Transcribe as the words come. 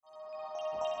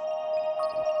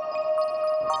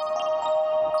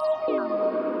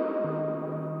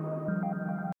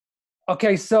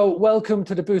Okay, so welcome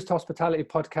to the Boost Hospitality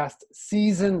Podcast,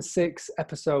 Season 6,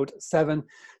 Episode 7.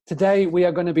 Today we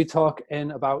are going to be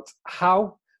talking about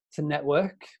how to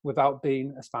network without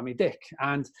being a spammy dick.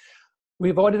 And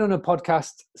we've already done a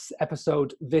podcast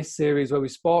episode this series where we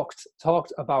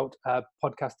talked about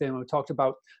podcasting, we talked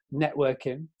about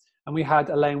networking. And we had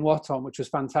Elaine Watt on, which was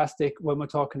fantastic when we're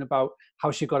talking about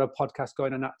how she got a podcast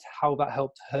going and how that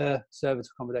helped her service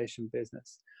accommodation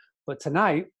business. But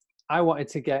tonight, I wanted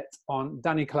to get on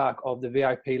Danny Clarke of the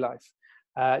VIP Life.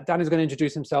 Danny's going to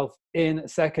introduce himself in a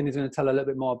second. He's going to tell a little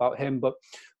bit more about him. But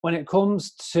when it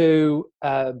comes to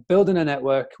building a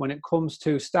network, when it comes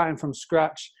to starting from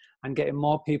scratch and getting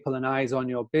more people and eyes on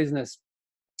your business,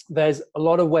 there's a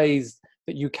lot of ways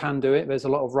that you can do it. There's a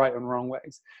lot of right and wrong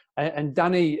ways. And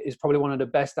Danny is probably one of the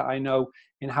best that I know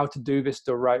in how to do this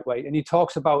the right way. And he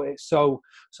talks about it so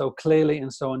clearly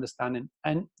and so understanding.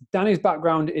 And Danny's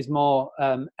background is more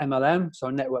MLM, so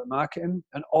network marketing.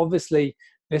 And obviously,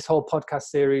 this whole podcast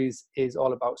series is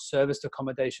all about service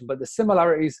accommodation. But the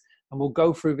similarities, and we'll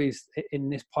go through these in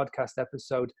this podcast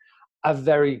episode, are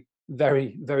very,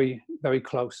 very, very, very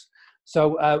close.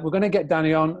 So we're going to get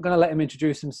Danny on. I'm going to let him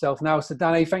introduce himself now. So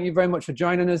Danny, thank you very much for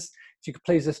joining us. If you could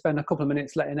please just spend a couple of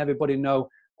minutes letting everybody know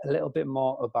a little bit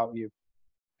more about you.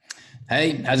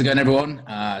 Hey, how's it going, everyone?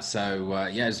 As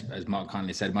Mark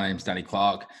kindly said, my name's Danny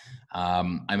Clarke.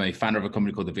 I'm a founder of a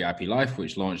company called the VIP Life,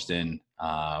 which launched in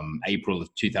April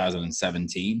of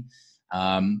 2017.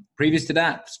 Previous to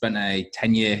that, spent a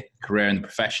 10-year career in the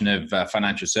profession of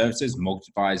financial services, mortgage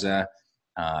advisor,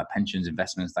 pensions,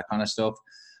 investments, that kind of stuff.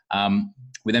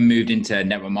 We then moved into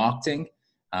network marketing,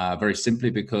 very simply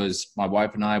because my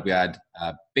wife and I, we had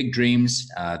big dreams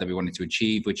that we wanted to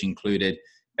achieve, which included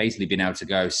basically being able to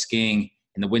go skiing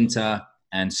in the winter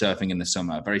and surfing in the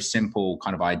summer. A very simple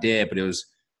kind of idea, but it was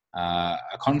a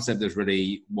concept that was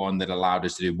really one that allowed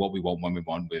us to do what we want when we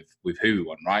want with who we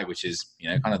want, right? Which is,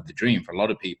 kind of the dream for a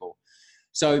lot of people.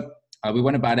 So we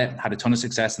went about it, had a ton of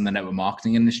success in the network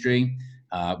marketing industry.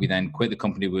 We then quit the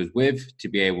company we was with to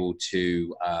be able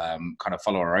to kind of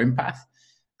follow our own path.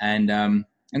 And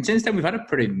since then, we've had a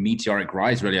pretty meteoric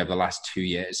rise really over the last 2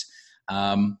 years.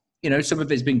 Some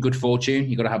of it's been good fortune.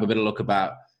 You've got to have a bit of luck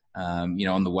about,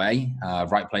 on the way,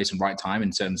 right place and right time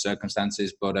in certain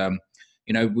circumstances. But,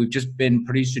 we've just been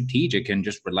pretty strategic and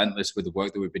just relentless with the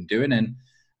work that we've been doing. And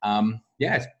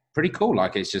it's pretty cool.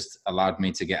 Like, it's just allowed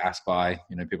me to get asked by,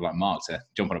 people like Mark to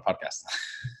jump on a podcast.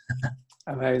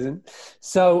 Amazing.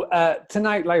 So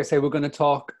tonight, like I say, we're going to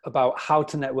talk about how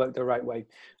to network the right way.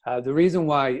 The reason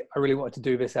why I really wanted to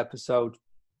do this episode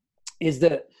is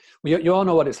that you all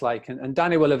know what it's like, and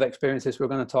Danny will have experienced this. We're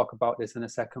going to talk about this in a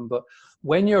second. But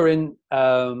when you're in,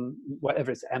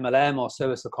 whatever it's MLM or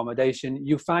service accommodation,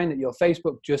 you find that your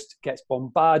Facebook just gets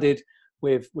bombarded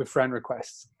with friend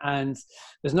requests. And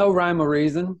there's no rhyme or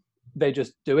reason. They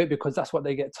just do it because that's what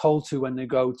they get told to when they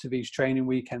go to these training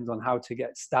weekends on how to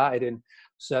get started in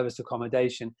service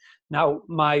accommodation. Now,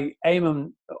 my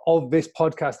aim of this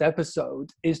podcast episode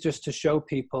is just to show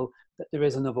people that there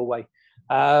is another way.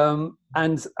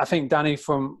 And I think, Danny,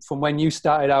 from when you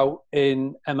started out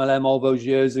in MLM all those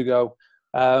years ago,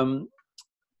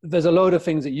 there's a load of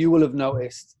things that you will have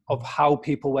noticed of how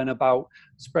people went about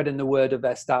spreading the word of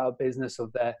their startup business,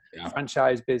 of their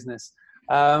franchise business.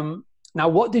 Now,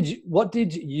 what did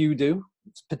you do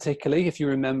particularly, if you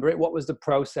remember it? What was the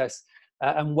process,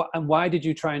 and why did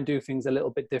you try and do things a little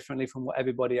bit differently from what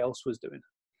everybody else was doing?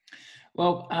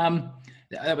 Well,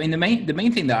 the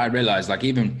main thing that I realized, like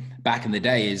even back in the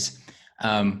day, is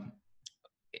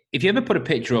if you ever put a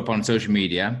picture up on social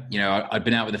media, I'd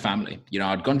been out with the family,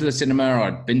 I'd gone to the cinema, or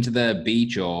I'd been to the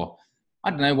beach, or I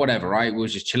don't know, whatever, right? We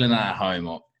was just chilling out at home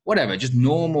or whatever, just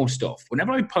normal stuff.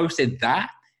 Whenever I posted that,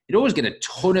 you'd always get a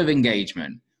ton of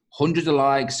engagement, hundreds of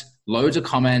likes, loads of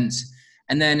comments.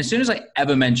 And then as soon as I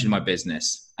ever mentioned my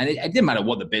business, and it didn't matter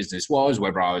what the business was,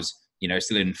 whether I was,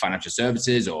 still in financial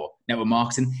services or network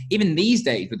marketing, even these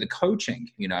days with the coaching,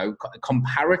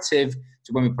 comparative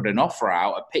to when we put an offer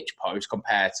out, a pitch post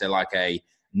compared to like a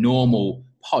normal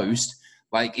post,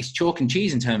 like it's chalk and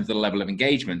cheese in terms of the level of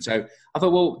engagement. So I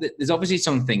thought, well, there's obviously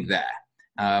something there.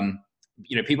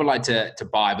 People like to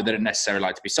buy, but they don't necessarily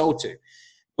like to be sold to.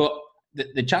 But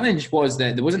the challenge was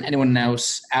that there wasn't anyone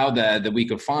else out there that we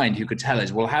could find who could tell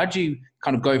us, well, how do you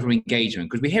kind of go from engagement?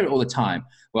 Because we hear it all the time.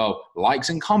 Well, likes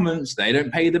and comments, they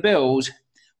don't pay the bills.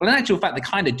 Well, in actual fact, they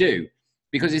kind of do,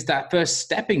 because it's that first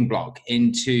stepping block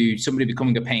into somebody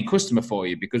becoming a paying customer for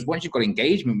you. Because once you've got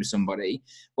engagement with somebody,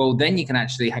 well, then you can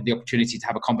actually have the opportunity to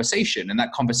have a conversation. And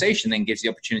that conversation then gives the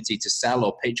opportunity to sell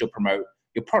or pitch or promote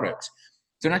your product.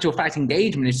 So in actual fact,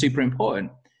 engagement is super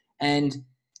important. And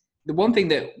the one thing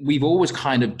that we've always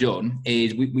kind of done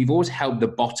is we've always helped the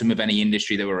bottom of any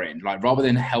industry that we're in. Like, rather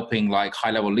than helping like high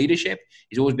level leadership,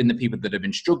 it's always been the people that have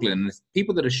been struggling. And the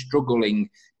people that are struggling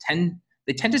tend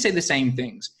to say the same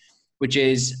things, which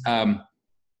is,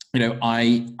 you know,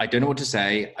 I don't know what to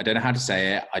say. I don't know how to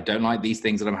say it. I don't like these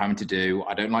things that I'm having to do.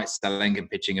 I don't like selling and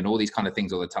pitching and all these kind of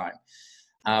things all the time.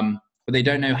 But they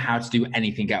don't know how to do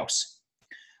anything else.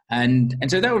 And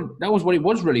so that was what it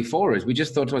was really for us. We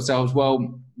just thought to ourselves,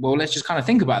 well, let's just kind of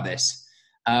think about this.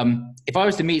 If I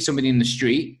was to meet somebody in the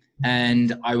street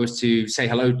and I was to say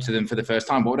hello to them for the first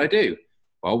time, what would I do?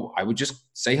 Well, I would just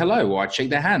say hello, or I'd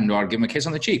shake their hand, or I'd give them a kiss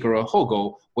on the cheek, or a hug,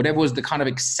 or whatever was the kind of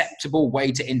acceptable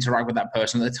way to interact with that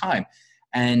person at the time.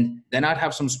 And then I'd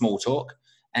have some small talk.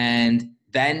 And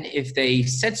then if they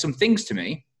said some things to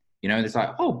me, you know, it's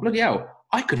like, oh, bloody hell,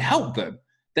 I could help them.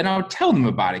 Then I would tell them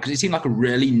about it because it seemed like a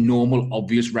really normal,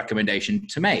 obvious recommendation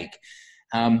to make.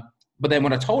 But then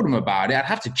when I told them about it, I'd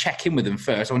have to check in with them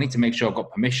first. So I need to make sure I've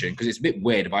got permission, because it's a bit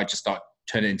weird if I just start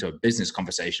turning it into a business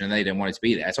conversation and they don't want it to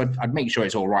be there. So I'd make sure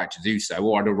it's all right to do so,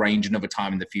 or I'd arrange another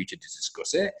time in the future to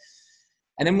discuss it.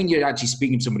 And then when you're actually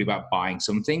speaking to somebody about buying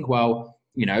something, well,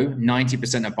 you know,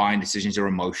 90% of buying decisions are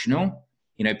emotional.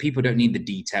 You know, people don't need the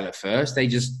detail at first. They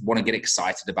just want to get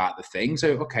excited about the thing. So,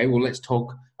 okay, well, let's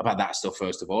talk about that stuff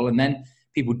first of all. And then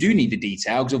people do need the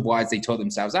detail, because otherwise they talk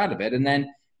themselves out of it. And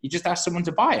then you just ask someone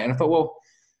to buy it. And I thought, well,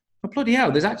 bloody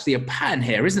hell, there's actually a pattern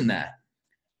here, isn't there?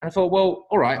 And I thought, well,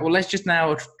 all right, well, let's just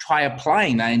now try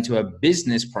applying that into a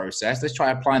business process. Let's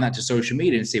try applying that to social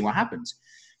media and see what happens.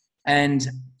 And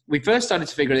we first started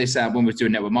to figure this out when we were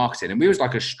doing network marketing. And we was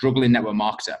like a struggling network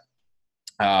marketer.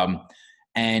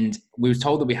 And we were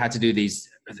told that we had to do these,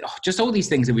 just all these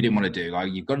things that we didn't want to do.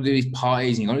 Like, you've got to do these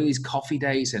parties, and you've got to do these coffee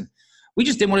dates. And we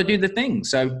just didn't want to do the thing.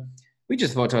 So we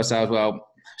just thought to ourselves, well,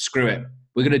 screw it.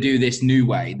 We're going to do this new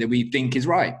way that we think is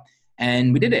right.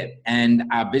 And we did it. And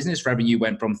our business revenue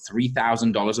went from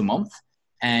 $3,000 a month.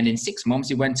 And in 6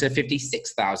 months, it went to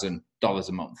 $56,000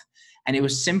 a month. And it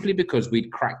was simply because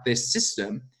we'd cracked this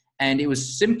system, and it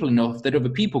was simple enough that other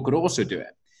people could also do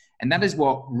it. And that is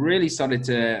what really started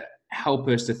to help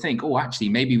us to think, oh, actually,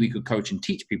 maybe we could coach and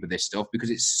teach people this stuff, because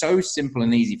it's so simple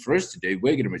and easy for us to do.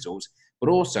 We're getting results, but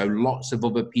also lots of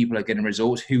other people are getting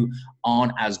results who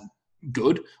aren't as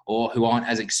good or who aren't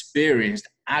as experienced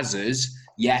as us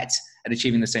yet at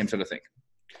achieving the same sort of thing.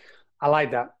 I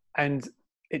like that. And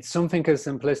it's something as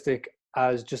simplistic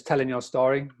as just telling your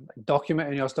story,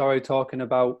 documenting your story, talking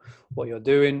about what you're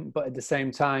doing. But at the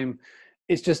same time,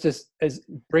 it's just as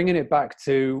bringing it back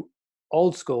to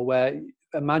old school, where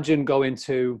imagine going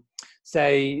to,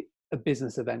 say, a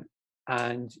business event,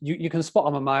 and you can spot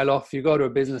them a mile off. You go to a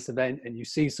business event and you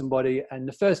see somebody, and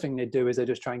the first thing they do is they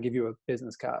just try and give you a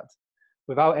business card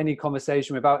without any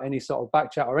conversation, without any sort of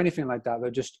back chat or anything like that.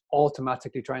 They're just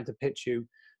automatically trying to pitch you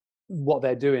what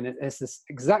they're doing. It's this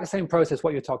exact same process,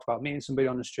 what you talked about, meeting somebody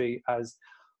on the street, as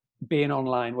being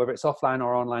online, whether it's offline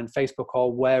or online, Facebook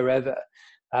or wherever.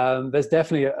 There's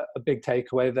definitely a big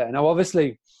takeaway there. Now,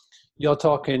 obviously, you're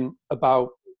talking about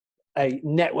a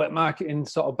network marketing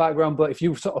sort of background, but if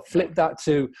you sort of flip that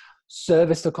to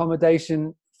service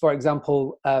accommodation, for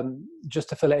example, just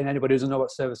to fill it in, anybody who doesn't know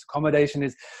what service accommodation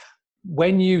is,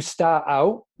 when you start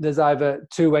out, there's either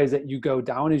two ways that you go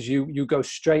down. Is you go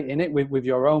straight in it with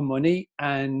your own money,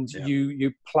 and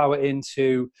you plow it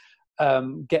into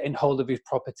getting hold of these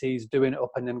properties, doing it up,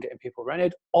 and then getting people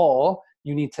rented, or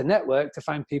you need to network to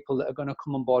find people that are going to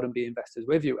come on board and be investors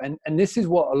with you. And this is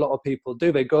what a lot of people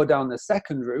do. They go down the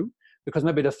second route because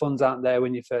maybe the funds aren't there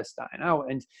when you're first starting out.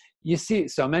 And you see it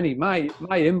so many. My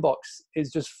inbox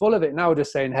is just full of it now,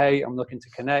 just saying, hey, I'm looking to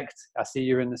connect. I see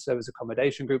you're in the service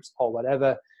accommodation groups or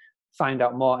whatever. Find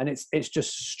out more. And it's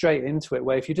just straight into it,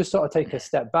 where if you just sort of take a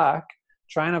step back,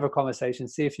 try and have a conversation,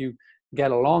 see if you get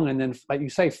along, and then, like you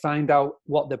say, find out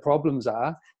what the problems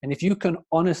are. And if you can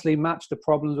honestly match the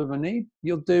problems with a need,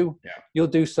 you'll do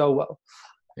so well.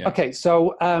 Yeah. Okay,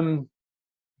 so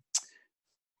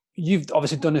you've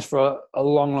obviously done this for a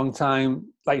long, long time.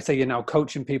 Like you say, you're now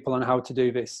coaching people on how to do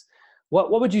this.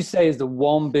 What would you say is the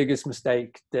one biggest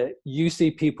mistake that you see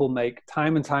people make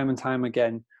time and time and time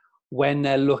again when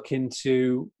they're looking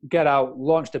to get out,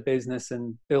 launch the business,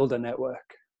 and build a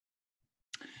network?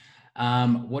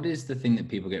 What is the thing that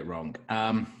people get wrong?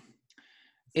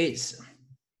 It's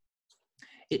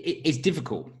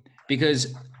difficult,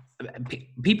 because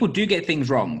people do get things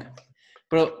wrong,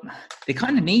 but they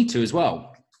kind of need to as well.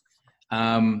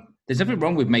 There's nothing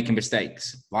wrong with making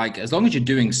mistakes. Like, as long as you're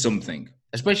doing something,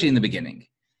 especially in the beginning,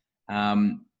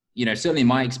 certainly in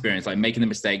my experience, like making the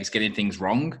mistakes, getting things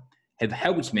wrong have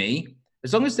helped me.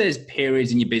 As long as there's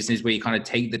periods in your business where you kind of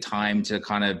take the time to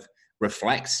kind of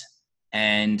reflect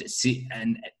and see,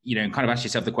 and, kind of ask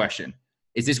yourself the question,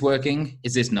 is this working?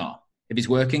 Is this not? If it's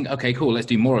working, okay, cool, let's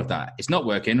do more of that. It's not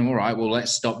working, all right, well,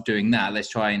 let's stop doing that. Let's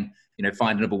try and,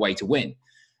 find another way to win.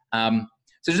 So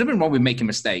there's nothing wrong with making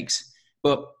mistakes,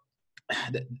 but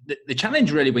the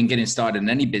challenge really when getting started in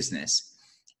any business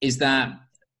is that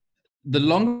the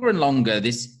longer and longer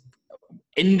this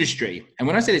industry, and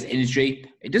when I say this industry,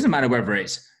 it doesn't matter whether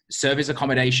it's service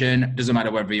accommodation, doesn't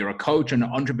matter whether you're a coach or an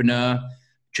entrepreneur,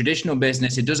 traditional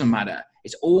business, it doesn't matter.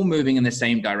 It's all moving in the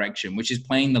same direction, which is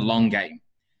playing the long game.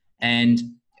 And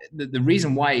the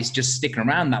reason why it's just sticking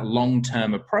around that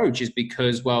long-term approach is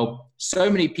because, well, so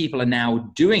many people are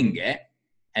now doing it.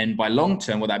 And by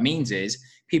long-term, what that means is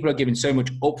people are giving so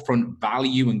much upfront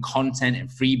value and content and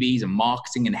freebies and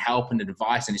marketing and help and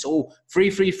advice. And it's all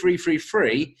free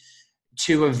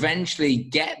to eventually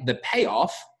get the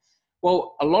payoff.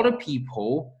 Well, a lot of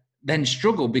people then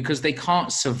struggle because they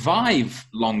can't survive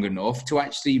long enough to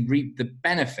actually reap the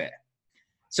benefit.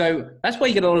 So that's why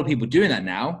you get a lot of people doing that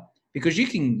now, because you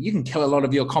can kill a lot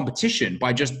of your competition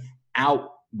by just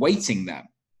outweighting them.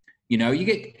 You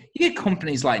get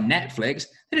companies like Netflix,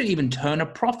 they don't even turn a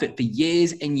profit for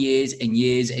years and years and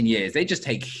years and years. They just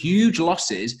take huge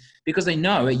losses because they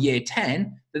know at year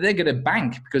 10 that they're going to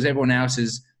bank because everyone else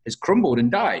has crumbled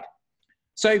and died.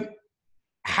 So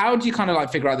how do you kind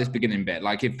of figure out this beginning bit?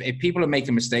 If people are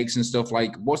making mistakes and stuff,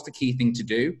 what's the key thing to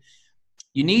do?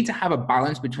 You need to have a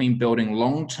balance between building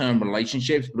long-term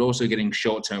relationships, but also getting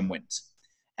short-term wins.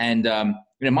 And,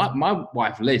 my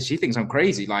wife, Liz, she thinks I'm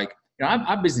crazy.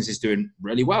 Our business is doing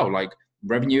really well.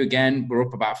 Revenue, again, we're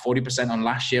up about 40% on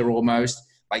last year almost.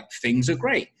 Things are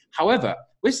great. However,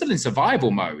 we're still in survival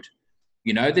mode.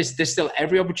 There's still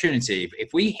every opportunity. If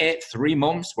we hit 3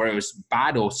 months where it was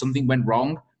bad or something went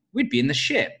wrong, we'd be in the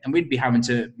shit and we'd be having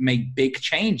to make big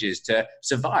changes to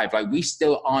survive. We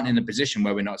still aren't in a position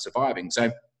where we're not surviving. So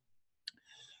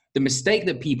the mistake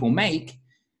that people make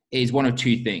is one of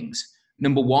two things.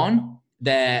 Number one,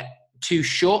 they're too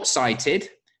short-sighted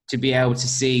to be able to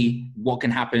see what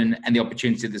can happen and the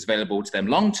opportunity that's available to them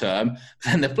long-term.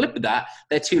 Then the flip of that,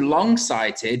 they're too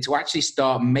long-sighted to actually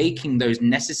start making those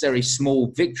necessary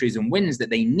small victories and wins that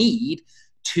they need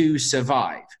to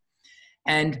survive.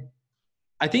 And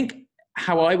I think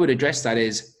how I would address that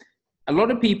is a lot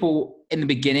of people in the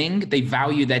beginning, they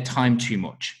value their time too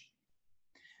much.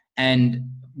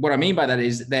 And what I mean by that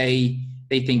is they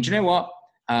think, you know what?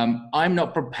 I'm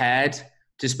not prepared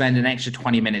to spend an extra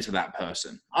 20 minutes with that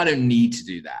person. I don't need to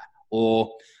do that.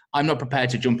 Or I'm not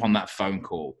prepared to jump on that phone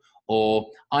call. Or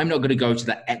I'm not going to go to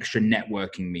that extra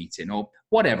networking meeting or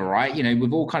whatever, right?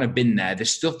 We've all kind of been there.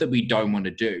 There's stuff that we don't want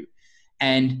to do.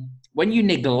 And when you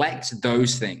neglect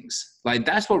those things,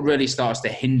 that's what really starts to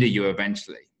hinder you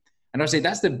eventually. And I'll say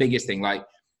that's the biggest thing.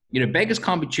 Beggars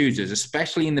can't be choosers,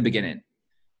 especially in the beginning.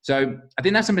 So I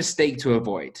think that's a mistake to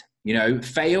avoid.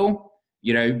 Fail,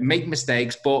 make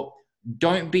mistakes, but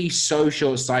don't be so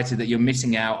short-sighted that you're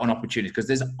missing out on opportunities, because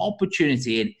there's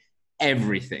opportunity in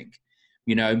everything.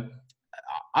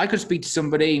 I could speak to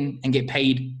somebody and get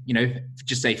paid,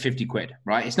 just say 50 quid,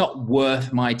 right? It's not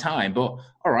worth my time, but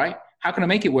all right, how can I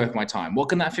make it worth my time? What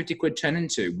can that 50 quid turn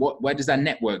into? Where does that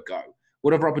network go?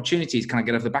 What other opportunities can I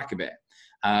get off the back of it?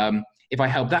 If I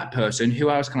help that person,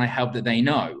 who else can I help that they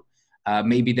know?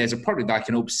 Maybe there's a product that I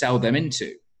can upsell them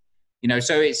into.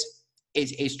 So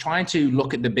it's trying to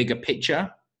look at the bigger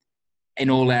picture in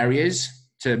all areas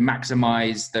to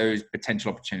maximize those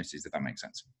potential opportunities, if that makes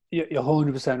sense. You're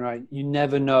 100% right. You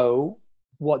never know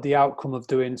what the outcome of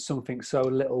doing something so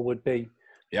little would be.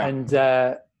 Yeah. And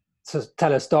to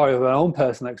tell a story of my own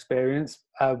personal experience,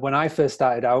 when I first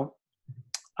started out,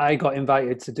 I got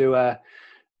invited to do a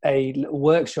little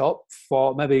workshop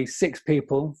for maybe 6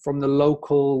 people from the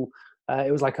local,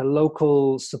 it was a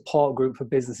local support group for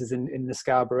businesses in the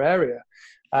Scarborough area.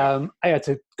 I had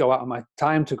to go out of my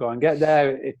time to go and get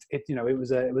there. It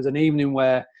was an evening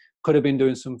where could have been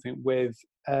doing something with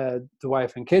the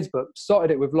wife and kids, but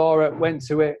sorted it with Laura, went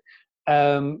to it.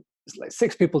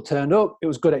 6 people turned up. It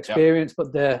was good experience,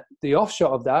 but the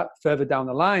offshot of that further down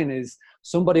the line is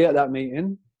somebody at that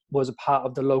meeting was a part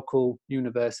of the local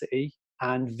university,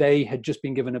 and they had just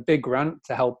been given a big grant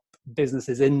to help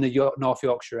businesses in the North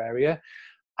Yorkshire area,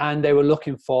 and they were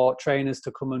looking for trainers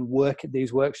to come and work at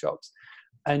these workshops,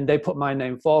 and they put my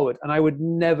name forward. And I would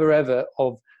never ever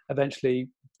have eventually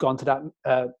gone to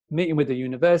that meeting with the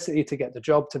university to get the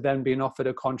job, to then being offered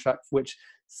a contract which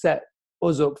set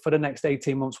us up for the next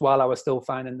 18 months while I was still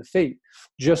finding the feet,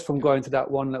 just from going to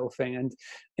that one little thing. And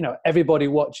everybody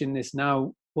watching this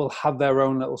now will have their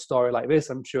own little story like this.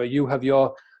 I'm sure you have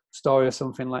your story or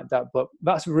something like that, but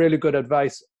that's really good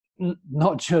advice,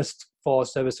 not just for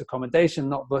service accommodation,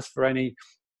 not just for any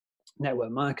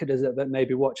network marketers that may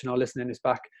be watching or listening this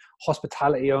back,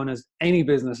 hospitality owners, any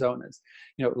business owners,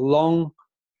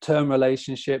 long-term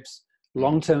relationships,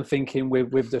 long-term thinking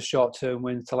with the short-term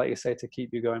wins to, like you say, to keep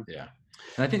you going. Yeah.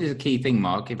 And I think there's a key thing,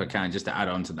 Mark, if I can, just to add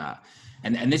on to that.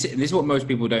 And this is what most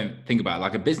people don't think about.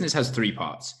 Like, a business has three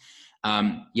parts.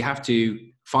 You have to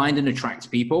find and attract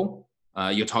people,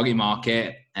 your target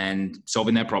market, and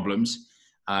solving their problems.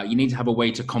 You need to have a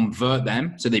way to convert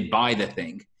them so they buy the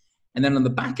thing. And then on the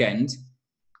back end,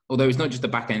 although it's not just a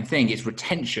back end thing, it's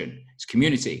retention, it's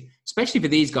community, especially for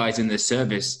these guys in the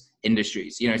service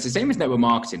industries. It's the same as network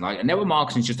marketing. Like, network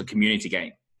marketing is just a community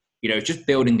game. It's just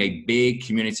building a big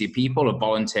community of people, a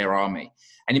volunteer army.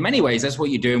 And in many ways, that's what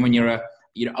you're doing when you're a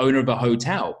owner of a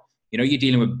hotel. You're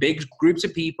dealing with big groups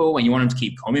of people and you want them to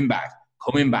keep coming back,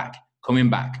 coming back, coming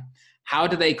back. How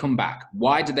do they come back?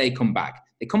 Why do they come back?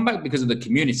 They come back because of the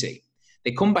community.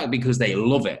 They come back because they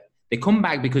love it. They come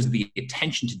back because of the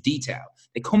attention to detail.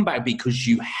 They come back because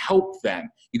you help them.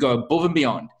 You go above and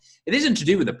beyond. It isn't to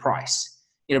do with the price.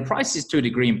 Price is to a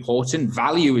degree important.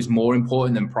 Value is more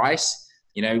important than price,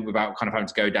 without kind of having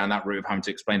to go down that route of having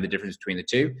to explain the difference between the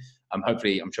two.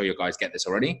 Hopefully, I'm sure you guys get this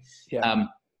already. Yeah.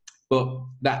 But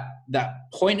that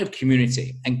point of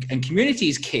community, and community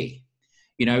is key.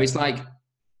 It's like,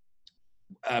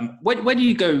 where do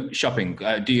you go shopping?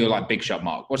 Do you like big shop,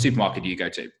 Mark? What supermarket do you go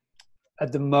to?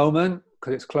 At the moment,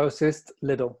 because it's closest,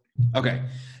 Lidl. Okay.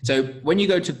 So when you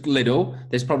go to Lidl,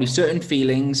 there's probably certain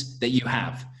feelings that you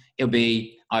have. It'll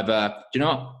be either,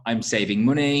 I'm saving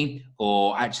money,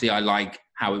 or actually I like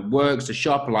how it works to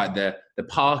shop. I like the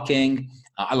parking.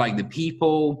 I like the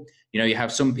people. You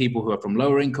have some people who are from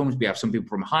lower incomes. We have some people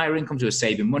from higher incomes who are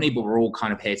saving money, but we're all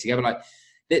kind of here together. Like,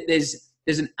 there's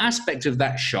an aspect of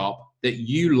that shop that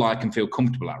you like and feel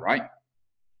comfortable at, right?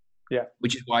 Yeah.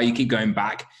 Which is why you keep going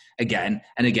back again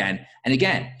and again and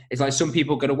again. It's like some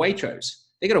people go to Waitrose.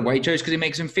 They go to Waitrose because it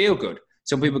makes them feel good.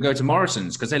 Some people go to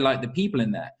Morrison's because they like the people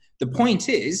in there. The point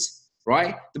is,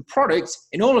 right, the product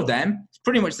in all of them is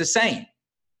pretty much the same.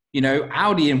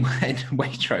 Audi and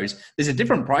Waitrose, there's a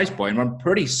different price point. I'm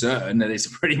pretty certain that it's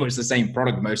pretty much the same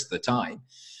product most of the time.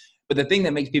 But the thing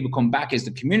that makes people come back is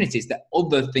the community. It's the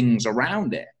other things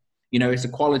around it. It's the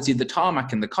quality of the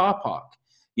tarmac in the car park.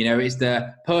 It's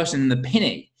the person in the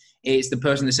penny. It's the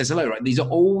person that says hello, right? These are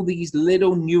all these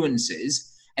little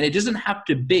nuances, and it doesn't have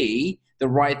to be the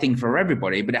right thing for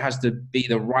everybody, but it has to be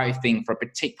the right thing for a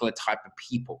particular type of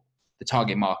people, the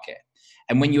target market.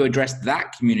 And when you address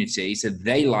that community, so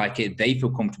they like it, they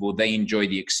feel comfortable, they enjoy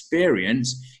the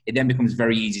experience, it then becomes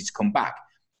very easy to come back.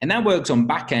 And that works on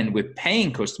back end with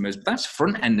paying customers, but that's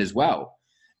front end as well.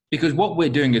 Because what we're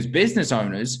doing as business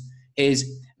owners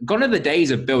is gone are the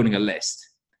days of building a list,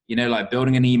 like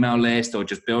building an email list or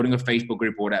just building a Facebook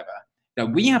group or whatever. Now,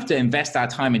 we have to invest our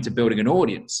time into building an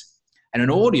audience. And an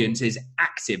audience is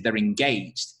active, they're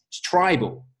engaged, it's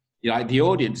tribal. Like the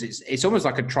audience, it's almost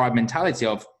like a tribe mentality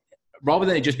of, rather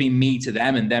than it just being me to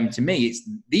them and them to me, it's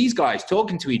these guys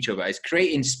talking to each other. It's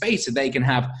creating space so they can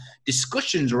have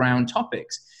discussions around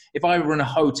topics. If I run a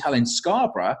hotel in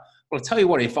Scarborough, well, I'll tell you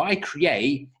what, if I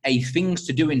create a things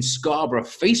to do in Scarborough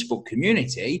Facebook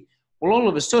community, well, all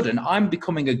of a sudden I'm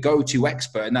becoming a go-to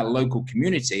expert in that local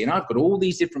community. And I've got all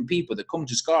these different people that come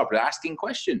to Scarborough asking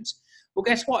questions. Well,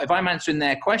 guess what? If I'm answering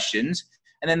their questions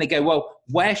and then they go, well,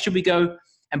 where should we go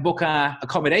and book our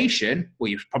accommodation? Well,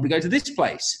 you should probably go to this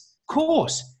place. Of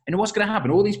course. And what's going to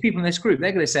happen? All these people in this group,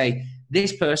 they're going to say,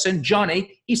 this person,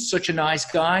 Johnny, he's such a nice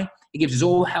guy. He gives us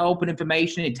all help and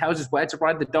information. He tells us where to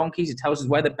ride the donkeys. He tells us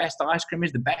where the best ice cream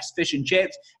is, the best fish and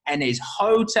chips. And his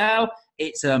hotel,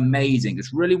 it's amazing.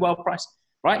 It's really well priced,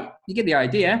 right? You get the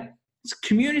idea. It's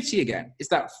community again. It's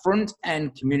that front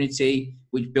end community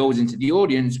which builds into the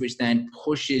audience, which then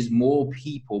pushes more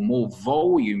people, more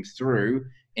volume through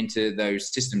into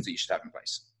those systems that you should have in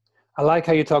place. I like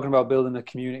how you're talking about building a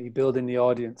community, building the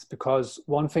audience, because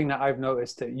one thing that I've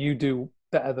noticed that you do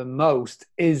better than most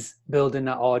is building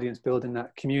that audience, building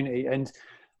that community. And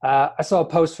I saw a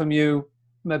post from you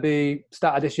maybe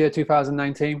start of this year,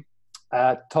 2019,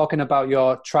 talking about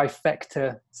your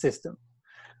trifecta system.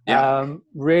 Yeah.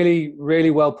 Really, really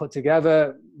well put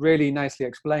together, really nicely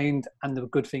explained. And the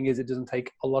good thing is it doesn't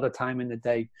take a lot of time in the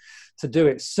day to do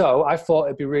it. So I thought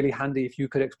it'd be really handy if you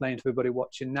could explain to everybody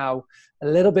watching now a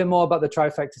little bit more about the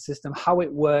trifecta system, how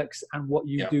it works and what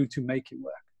you do to make it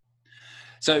work.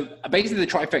 So basically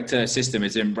the trifecta system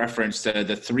is in reference to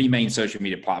the three main social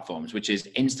media platforms, which is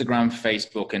Instagram,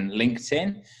 Facebook, and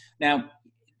LinkedIn. Now,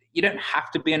 you don't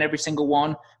have to be on every single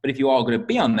one, but if you are going to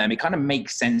be on them, it kind of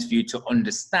makes sense for you to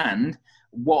understand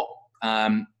what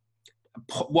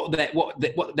what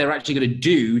they're actually going to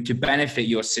do to benefit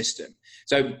your system.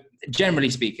 So generally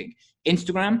speaking,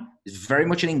 Instagram is very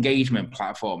much an engagement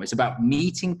platform. It's about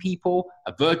meeting people,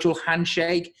 a virtual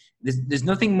handshake. There's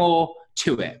nothing more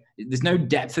to it. There's no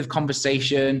depth of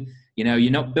conversation. You know,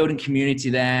 you're not building community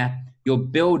there. You're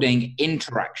building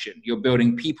interaction. You're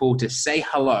building people to say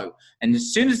hello. And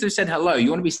as soon as they've said hello, you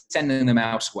want to be sending them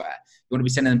elsewhere. You want to be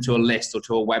sending them to a list or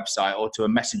to a website or to a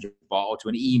messenger bot or to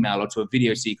an email or to a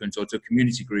video sequence or to a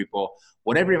community group or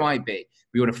whatever it might be.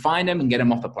 We want to find them and get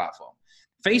them off the platform.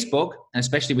 Facebook, and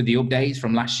especially with the updates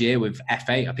from last year with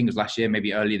F8, I think it was last year,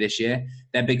 maybe earlier this year,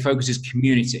 their big focus is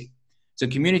community. So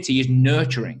community is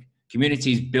nurturing.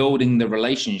 Community is building the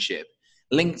relationship.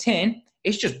 LinkedIn,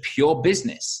 it's just pure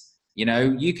business. You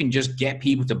know, you can just get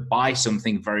people to buy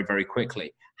something very, very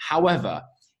quickly. However,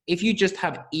 if you just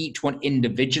have each one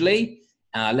individually,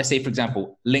 let's say, for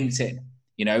example, LinkedIn,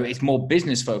 you know, it's more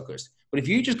business focused. But if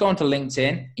you just go onto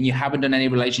LinkedIn and you haven't done any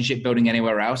relationship building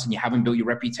anywhere else and you haven't built your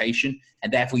reputation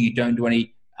and therefore you don't do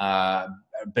any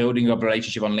building of a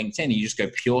relationship on LinkedIn, and you just go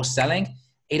pure selling,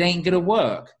 it ain't going to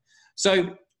work.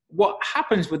 So what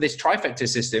happens with this trifecta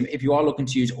system, if you are looking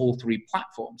to use all three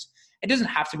platforms, it doesn't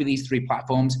have to be these three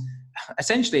platforms.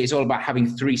 Essentially, it's all about having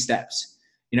 3 steps.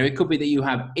 You know, it could be that you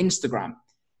have Instagram.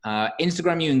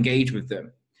 Instagram, you engage with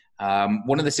them.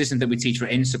 One of the systems that we teach for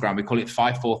Instagram, we call it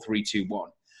 5, 4, 3, 2, 1.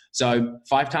 So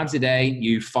 5 times a day,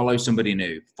 you follow somebody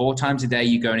new. 4 times a day,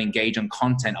 you go and engage on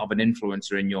content of an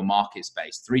influencer in your market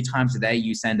space. 3 times a day,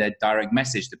 you send a direct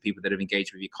message to people that have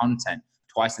engaged with your content.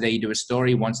 Twice a day, you do a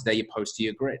story. Once a day, you post to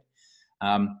your grid.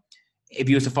 If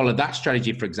you were to follow that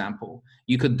strategy, for example,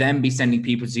 you could then be sending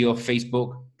people to your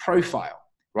Facebook profile,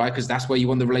 right? Because that's where you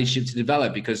want the relationship to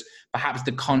develop, because perhaps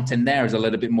the content there is a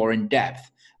little bit more in depth.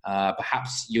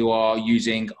 Perhaps you are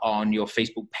using on your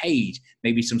Facebook page,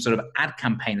 maybe some sort of ad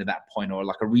campaign at that point, or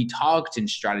like a retargeting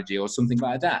strategy or something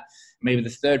like that. Maybe the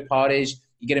third part is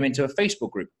you get them into a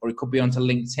Facebook group, or it could be onto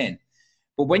LinkedIn.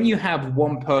 But when you have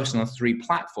one person on 3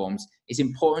 platforms, it's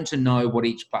important to know what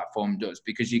each platform does,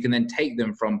 because you can then take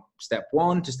them from step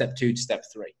 1 to step 2 to step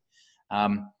 3.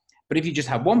 But if you just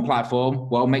have one platform,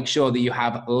 well, make sure that you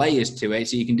have layers to it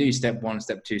so you can do step 1,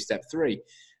 step 2, step 3.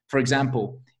 For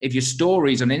example, if your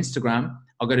stories on Instagram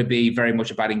are going to be very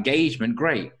much about engagement,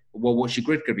 great. Well, what's your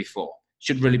grid going to be for?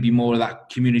 Should really be more of that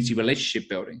community relationship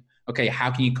building. Okay, how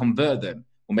can you convert them?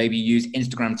 Or maybe use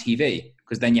Instagram TV,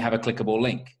 because then you have a clickable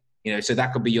link. You know, so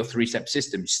that could be your 3-step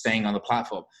system, staying on the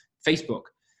platform. Facebook,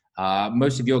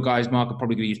 most of your guys, Mark, are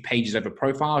probably going to use pages over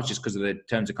profiles just because of the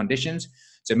terms and conditions.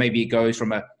 So maybe it goes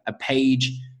from a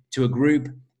page to a group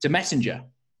to Messenger.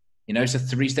 You know, it's a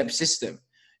 3-step system.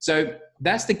 So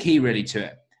that's the key really to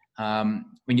it.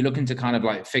 When you're looking to kind of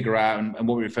like figure out and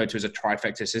what we refer to as a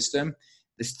trifecta system,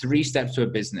 there's 3 steps to a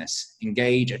business: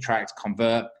 engage, attract,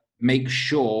 convert. Make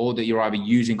sure that you're either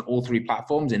using all 3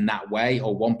 platforms in that way,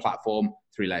 or one platform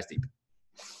 3 layers deep.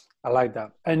 I like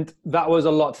that. And that was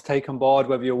a lot to take on board,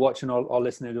 whether you're watching or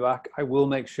listening back. I will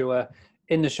make sure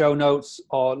in the show notes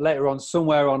or later on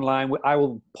somewhere online, I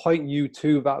will point you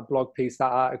to that blog piece,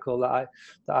 that article that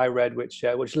I read, which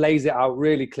lays it out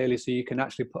really clearly so you can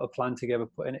actually put a plan together,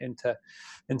 putting it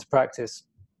into practice.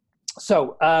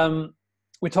 So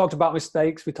we talked about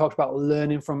mistakes. We talked about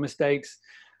learning from mistakes.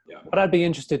 Yeah. But I'd be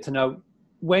interested to know,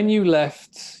 when you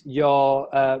left your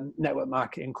network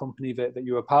marketing company that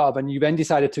you were part of, and you then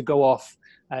decided to go off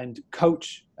and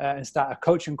coach and start a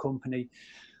coaching company,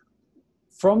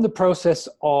 from the process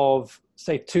of,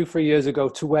 say, 2-3 years ago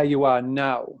to where you are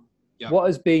now, yeah, what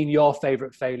has been your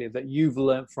favorite failure that you've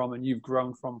learned from and you've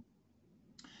grown from?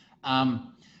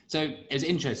 So it's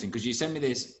interesting because you sent me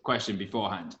this question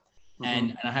beforehand,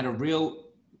 and I had a real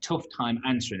tough time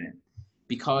answering it,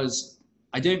 because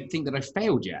I don't think that I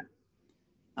failed yet.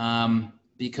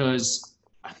 Because,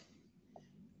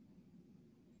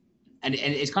 and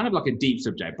it's kind of like a deep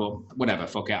subject, but whatever,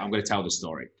 fuck it, I'm going to tell the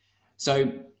story.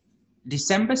 So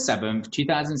December 7th,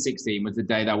 2016 was the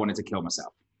day that I wanted to kill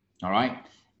myself. All right.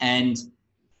 And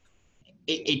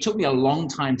it took me a long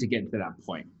time to get to that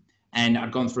point. And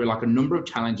I'd gone through like a number of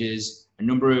challenges, a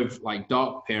number of like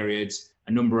dark periods,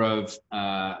 a number of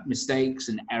mistakes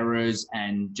and errors,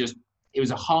 and just, it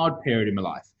was a hard period in my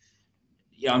life.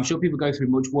 Yeah, I'm sure people go through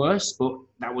much worse, but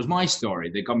that was my story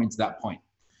that got me to that point.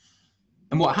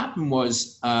 And what happened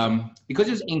was, because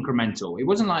it was incremental, it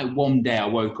wasn't like one day I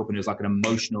woke up and it was like an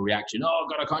emotional reaction. Oh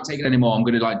God, I can't take it anymore. I'm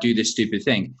going to like do this stupid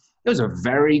thing. It was a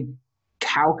very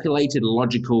calculated,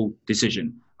 logical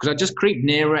decision, because I just creeped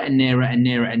nearer and nearer and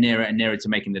nearer and nearer and nearer to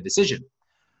making the decision.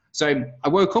 So I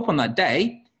woke up on that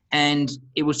day, and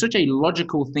it was such a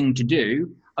logical thing to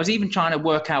do. was even trying to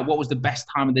work out what was the best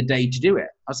time of the day to do it.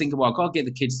 I was thinking, well, I've got to get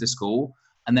the kids to school,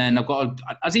 and then I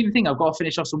was even thinking I've got to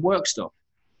finish off some work stuff,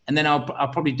 and then I'll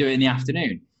probably do it in the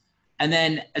afternoon. And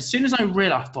then as soon as I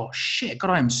realized, I thought, shit,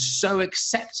 God, I am so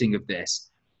accepting of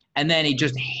this. And then it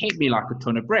just hit me like a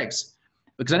ton of bricks,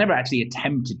 because I never actually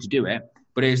attempted to do it,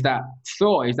 but it was that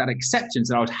thought, it was that acceptance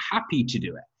that I was happy to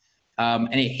do it.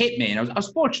 And it hit me, and I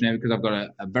was fortunate because I've got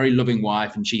a very loving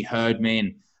wife, and she heard me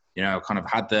and, kind of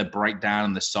had the breakdown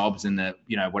and the sobs and the,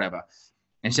 whatever.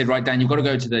 And said, right, Dan, you've got to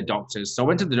go to the doctors. So I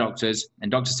went to the doctors, and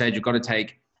doctor said, you've got to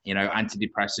take,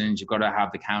 antidepressants, you've got to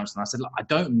have the counseling. I said, look, I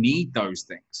don't need those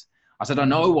things. I said, I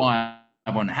know why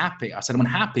I'm unhappy. I said, I'm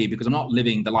unhappy because I'm not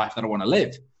living the life that I want to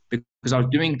live, because I was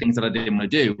doing things that I didn't want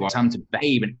to do. I was having to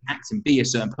behave and act and be a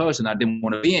certain person I didn't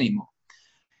want to be anymore.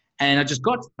 And I just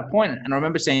got to that point, and I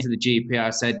remember saying to the GP, I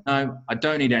said, no, I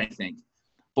don't need anything.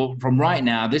 But from right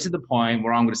now, this is the point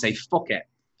where I'm going to say, fuck it.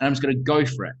 And I'm just going to go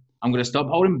for it. I'm going to stop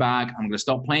holding back. I'm going to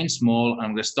stop playing small. And I'm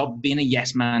going to stop being a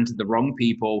yes man to the wrong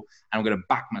people. And I'm going to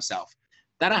back myself.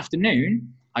 That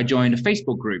afternoon, I joined a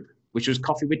Facebook group, which was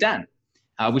Coffee with Dan,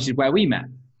 which is where we met.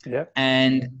 Yeah.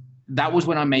 And that was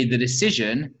when I made the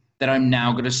decision that I'm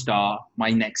now going to start my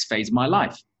next phase of my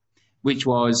life, which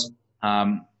was,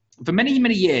 for many,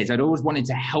 many years, I'd always wanted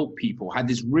to help people, had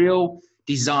this real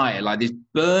desire, like this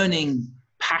burning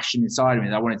passion inside of me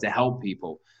that I wanted to help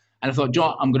people. And I thought,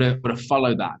 John, I'm going to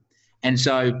follow that. And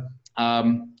so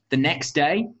the next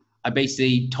day, I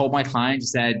basically told my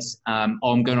clients, said, I'm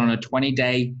going on a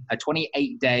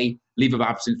 28-day leave of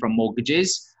absence from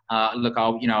mortgages. Look,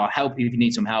 I'll help you if you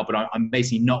need some help, but I'm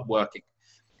basically not working.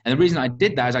 And the reason I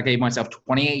did that is I gave myself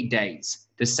 28 days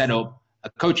to set up a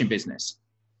coaching business.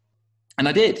 And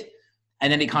I did.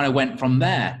 And then it kind of went from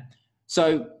there.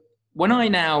 So when I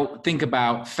now think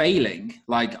about failing,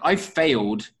 like I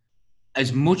failed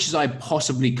as much as I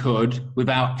possibly could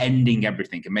without ending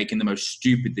everything and making the most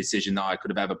stupid decision that I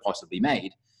could have ever possibly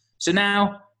made. So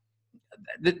now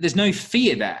there's no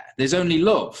fear there. There's only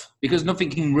love, because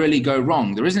nothing can really go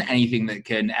wrong. There isn't anything that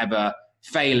can ever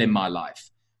fail in my life.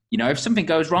 If something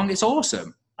goes wrong, it's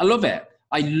awesome. I love it.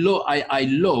 I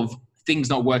love things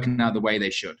not working out the way they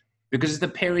should, because it's the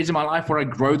periods in my life where I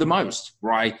grow the most,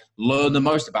 where I learn the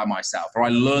most about myself, or I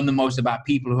learn the most about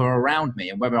people who are around me,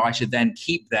 and whether I should then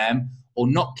keep them or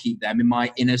not keep them in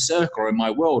my inner circle or in my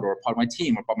world or a part of my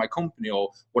team or part of my company or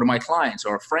one of my clients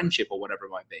or a friendship or whatever it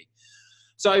might be.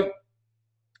 So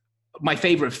my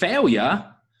favorite failure,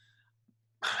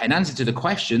 in answer to the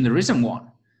question, there isn't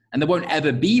one. And there won't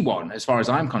ever be one, as far as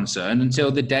I'm concerned, until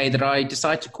the day that I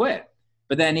decide to quit.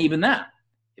 But then even that,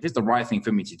 if it's the right thing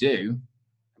for me to do,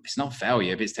 if it's not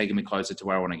failure, if it's taking me closer to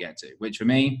where I want to get to, which for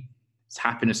me, it's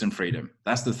happiness and freedom.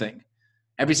 That's the thing.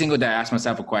 Every single day I ask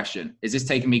myself a question: is this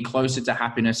taking me closer to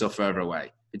happiness or further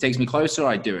away? If it takes me closer,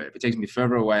 I do it. If it takes me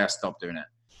further away, I stop doing it.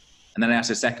 And then I ask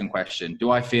the second question: do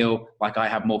I feel like I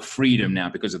have more freedom now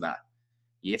because of that?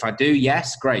 If I do,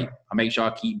 yes, great. I make sure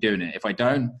I keep doing it. If I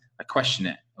don't, I question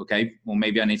it. Okay, well,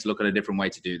 maybe I need to look at a different way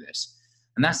to do this.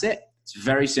 And that's it. It's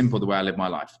very simple the way I live my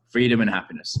life: freedom and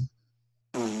happiness.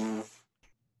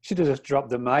 Should have just dropped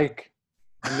the mic.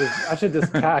 I should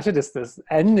just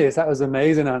end this. That was an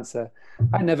amazing answer.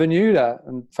 I never knew that,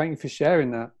 and thank you for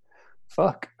sharing that.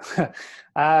 Fuck.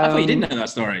 I thought you didn't know that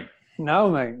story.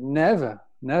 No, mate, never.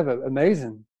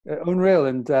 Amazing, unreal,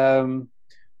 and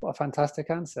what a fantastic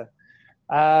answer.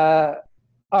 All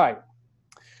right,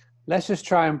 let's just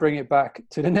try and bring it back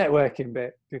to the networking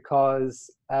bit,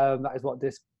 because that is what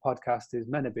this podcast is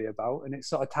meant to be about, and it's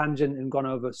sort of tangent and gone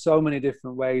over so many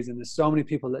different ways, and there's so many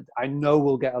people that I know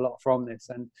will get a lot from this,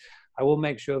 and I will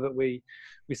make sure that we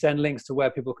send links to where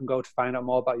people can go to find out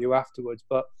more about you afterwards.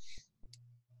 But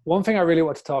one thing I really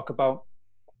want to talk about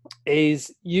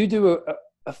is you do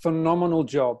a phenomenal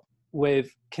job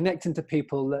with connecting to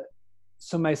people that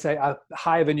some may say are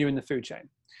higher than you in the food chain.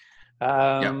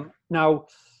 Now,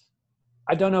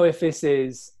 I don't know if this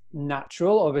is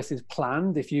natural or this is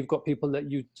planned, if you've got people that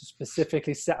you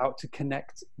specifically set out to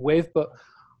connect with, but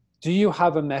do you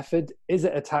have a method? Is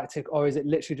it a tactic, or is it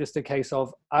literally just a case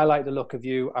of, I like the look of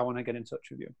you, I want to get in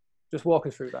touch with you? Just walk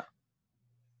us through that.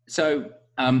 So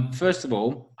first of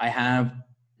all, I have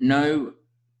no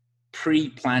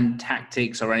pre-planned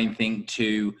tactics or anything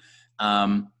to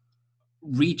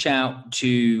reach out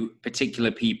to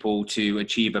particular people to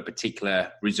achieve a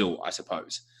particular result, I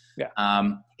suppose. Yeah.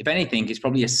 If anything, it's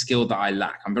probably a skill that I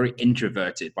lack. I'm very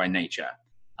introverted by nature.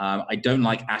 I don't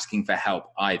like asking for help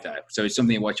either. So it's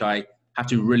something which I have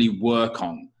to really work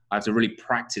on. I have to really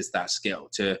practice that skill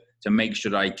to make sure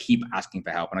that I keep asking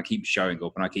for help and I keep showing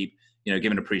up and I keep,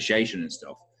 giving appreciation and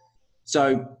stuff.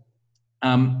 So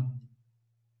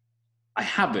I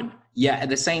haven't. Yet at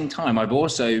the same time, I've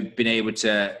also been able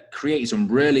to create some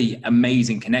really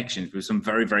amazing connections with some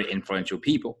very, very influential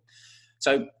people.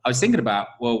 So I was thinking about,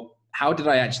 well, how did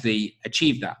I actually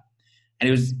achieve that? And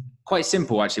it was quite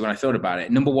simple, actually, when I thought about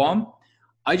it. Number one,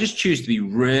 I just choose to be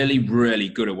really, really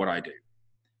good at what I do.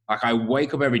 Like, I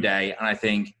wake up every day and I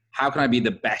think, how can I be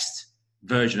the best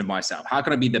version of myself? How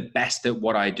can I be the best at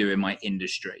what I do in my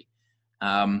industry?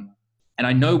 And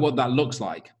I know what that looks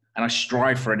like, and I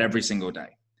strive for it every single day.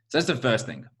 So that's the first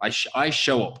thing. I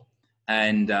show up,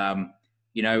 and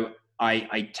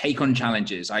I take on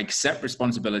challenges. I accept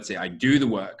responsibility. I do the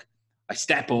work. I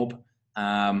step up,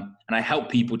 and I help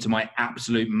people to my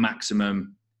absolute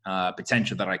maximum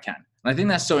potential that I can. And I think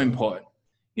that's so important.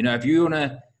 You know, if you want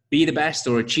to be the best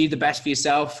or achieve the best for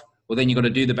yourself, well, then you've got to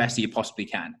do the best that you possibly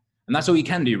can. And that's all you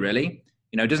can do, really.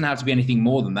 You know, it doesn't have to be anything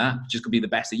more than that. It just could be the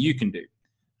best that you can do.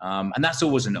 And that's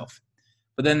always enough.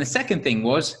 But then the second thing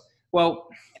was, well,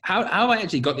 how I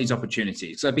actually got these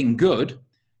opportunities. So I've been good.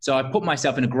 So I put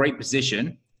myself in a great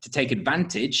position to take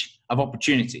advantage of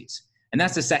opportunities. And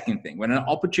that's the second thing. When an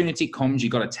opportunity comes, you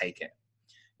got to take it.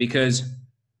 Because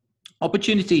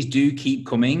opportunities do keep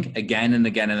coming again and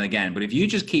again and again. But if you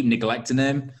just keep neglecting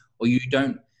them, or you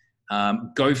don't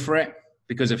go for it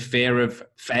because of fear of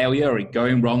failure or it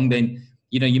going wrong, then,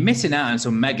 you know, you're missing out on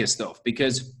some mega stuff.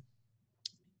 Because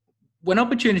when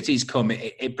opportunities come,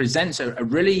 it presents a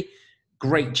really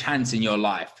great chance in your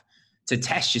life to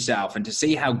test yourself and to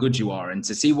see how good you are and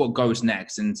to see what goes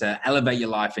next and to elevate your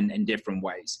life in different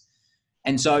ways.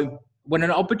 And so when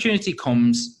an opportunity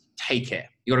comes, take it.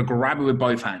 You got to grab it with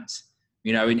both hands,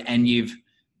 you know, and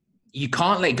you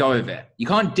can't let go of it. You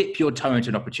can't dip your toe into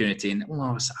an opportunity and, oh,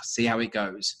 I'll see how it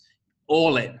goes.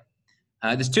 All in.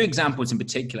 There's two examples in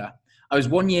particular. I was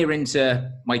 1 year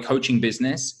into my coaching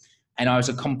business, and I was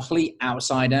a complete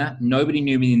outsider. Nobody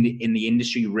knew me in the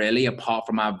industry, really, apart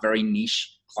from our very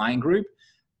niche client group.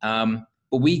 But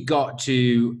we got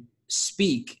to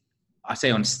speak, I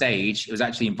say on stage, it was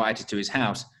actually invited to his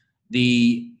house,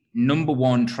 the number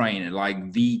one trainer,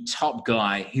 like the top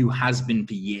guy who has been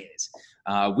for years.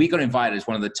 We got invited as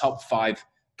one of the top 5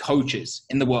 coaches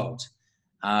in the world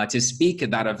to speak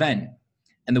at that event.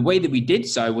 And the way that we did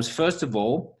so was, first of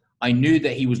all, I knew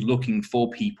that he was looking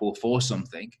for people for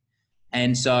something.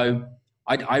 And so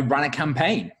I ran a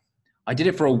campaign. I did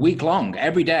it for a week long,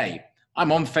 every day.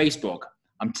 I'm on Facebook.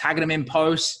 I'm tagging him in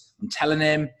posts. I'm telling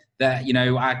him that, you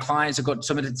know, our clients have got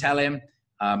something to tell him.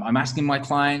 I'm asking my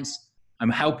clients. I'm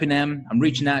helping them. I'm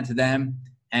reaching out to them.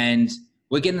 And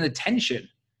we're getting attention.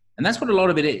 And that's what a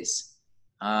lot of it is.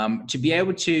 To be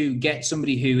able to get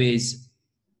somebody who is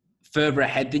further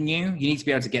ahead than you, you need to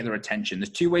be able to get their attention. There's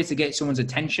 2 ways to get someone's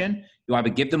attention. You either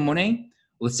give them money,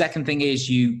 or the second thing is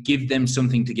you give them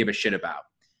something to give a shit about.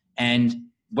 And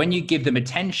when you give them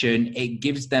attention, it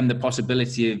gives them the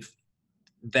possibility of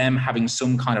them having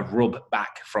some kind of rub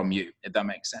back from you, if that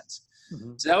makes sense.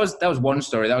 Mm-hmm. So that was one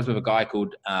story. That was with a guy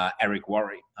called Eric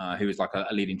Worre, who was like a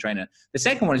leading trainer. The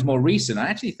second one is more recent. I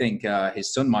actually think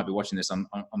his son might be watching this on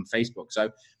Facebook.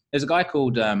 So there's a guy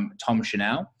called Tom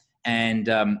Chanel, and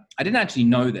I didn't actually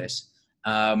know this,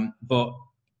 but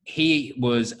he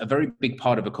was a very big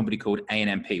part of a company called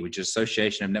ANMP, which is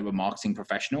Association of Network Marketing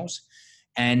Professionals.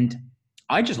 And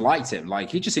I just liked him. Like,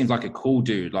 he just seems like a cool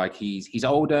dude. Like, he's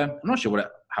older. I'm not sure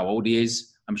how old he is.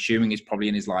 I'm assuming he's probably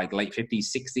in his like late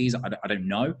 50s, 60s. I don't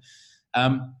know.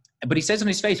 But he says on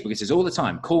his Facebook, he says all the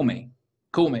time, call me.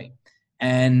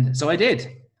 And so I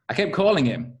did. I kept calling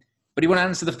him, but he wouldn't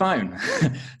answer the phone.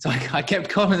 So I kept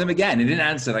calling him again. He didn't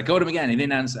answer. I called him again. He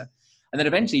didn't answer. And then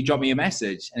eventually he dropped me a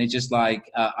message, and he's just like,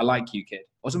 I like you, kid.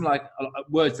 Or something like,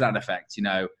 words to that effect, you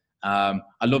know,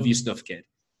 I love your stuff, kid.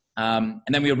 And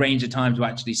then we arranged a time to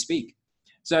actually speak.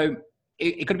 So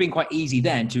it could have been quite easy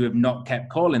then to have not kept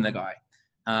calling the guy.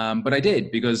 But I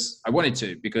did, because I wanted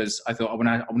to, because I thought I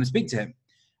want to speak to him.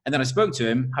 And then I spoke to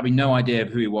him, having no idea of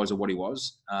who he was or what he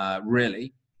was,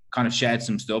 really. Kind of shared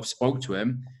some stuff, spoke to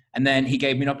him. And then he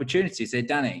gave me an opportunity. He said,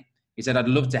 Danny, he said, I'd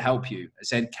love to help you. I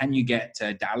said, can you get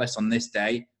to Dallas on this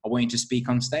day? I want you to speak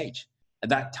on stage. At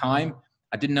that time,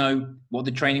 I didn't know what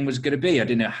the training was going to be. I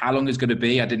didn't know how long it was going to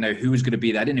be. I didn't know who was going to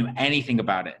be there. I didn't know anything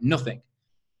about it. Nothing.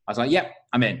 I was like, yep,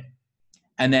 I'm in.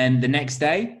 And then the next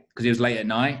day, because it was late at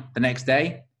night, the next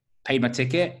day, paid my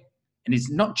ticket. And it's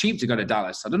not cheap to go to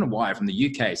Dallas. I don't know why. From the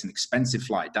UK, it's an expensive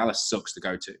flight. Dallas sucks to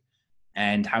go to.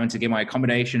 And having to get my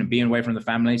accommodation and being away from the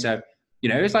family. So, you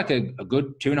know, it's like a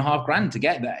good $2,500 to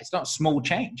get there. It's not small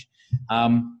change.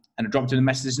 And I dropped in the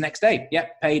message the next day.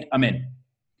 Yep, paid, I'm in.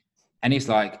 And he's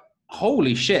like,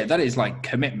 holy shit, that is like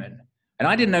commitment. And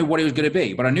I didn't know what it was going to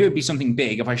be, but I knew it'd be something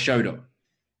big if I showed up.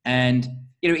 And,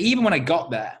 you know, even when I got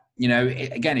there,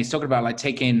 again, it's talking about like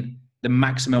taking the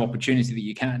maximum opportunity that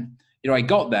you can. I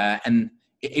got there and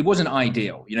it wasn't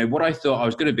ideal. What I thought I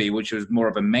was going to be, which was more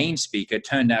of a main speaker,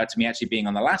 turned out to me actually being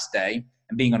on the last day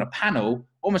and being on a panel,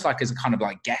 almost like as a kind of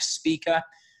like guest speaker.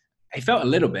 It felt a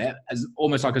little bit as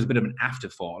almost like as a bit of an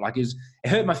afterthought. Like it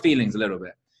hurt my feelings a little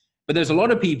bit. But there's a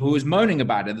lot of people who was moaning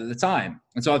about it at the time.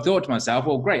 And so I thought to myself,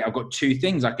 well, great, I've got two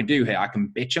things I can do here. I can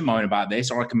bitch and moan about this,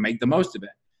 or I can make the most of it.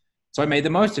 So I made the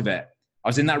most of it. I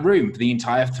was in that room for the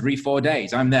entire 3-4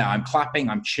 days. I'm there, I'm clapping,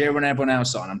 I'm cheering everyone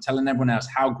else on. I'm telling everyone else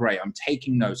how great, I'm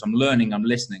taking notes, I'm learning, I'm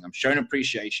listening, I'm showing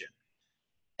appreciation.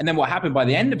 And then what happened by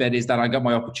the end of it is that I got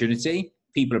my opportunity.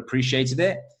 People appreciated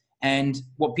it. And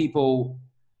what people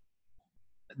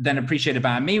then appreciated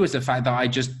about me was the fact that I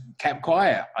just kept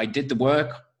quiet. I did the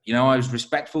work. I was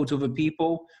respectful to other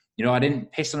people. I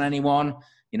didn't piss on anyone.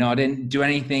 I didn't do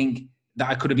anything that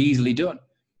I could have easily done.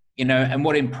 And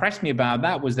what impressed me about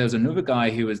that was there was another guy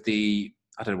who was I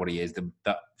don't know what he is, the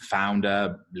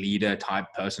founder, leader type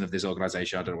person of this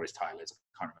organization. I don't know what his title is.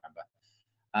 I can't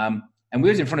remember. And we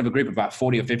was in front of a group of about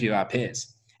 40 or 50 of our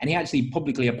peers. And he actually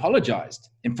publicly apologized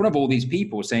in front of all these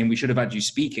people saying we should have had you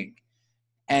speaking.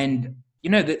 And,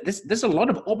 there's a lot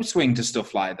of upswing to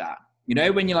stuff like that.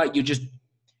 When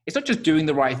it's not just doing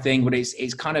the right thing, but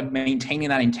it's kind of maintaining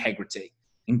that integrity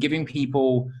and giving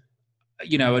people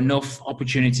enough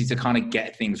opportunity to kind of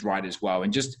get things right as well.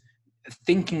 And just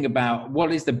thinking about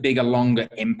what is the bigger, longer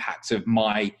impact of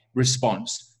my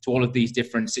response to all of these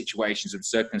different situations and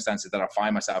circumstances that I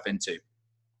find myself into.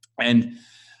 And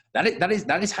that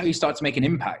is how you start to make an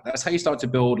impact. That's how you start to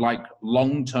build like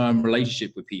long-term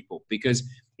relationship with people, because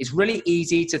it's really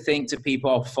easy to think to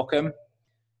people, oh, fuck them.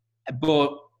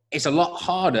 But it's a lot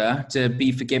harder to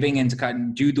be forgiving and to kind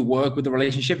of do the work with the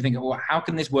relationship and think, well, how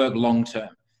can this work long-term?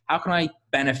 How can I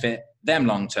benefit them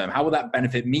long-term? How will that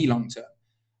benefit me long-term?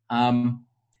 And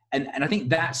I think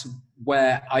that's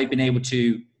where I've been able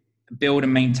to build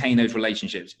and maintain those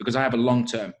relationships, because I have a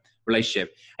long-term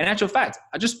relationship. In actual fact,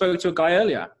 I just spoke to a guy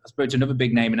earlier. I spoke to another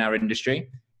big name in our industry.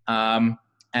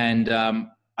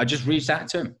 I just reached out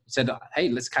to him. He said, hey,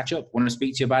 let's catch up. Want to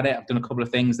speak to you about it. I've done a couple of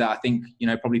things that I think,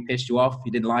 probably pissed you off.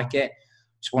 You didn't like it.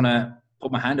 Just want to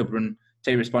put my hand up and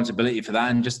take responsibility for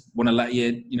that, and just want to let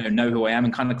you, know who I am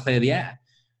and kind of clear the air.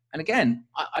 And again,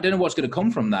 I don't know what's going to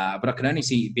come from that, but I can only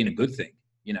see it being a good thing.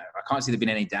 I can't see there being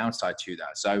any downside to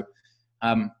that. So,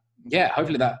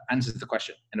 hopefully that answers the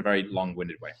question in a very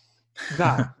long-winded way.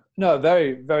 No,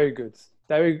 very, very good.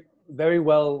 Very, very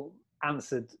well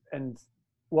answered. And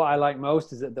what I like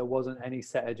most is that there wasn't any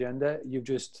set agenda. You've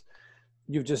just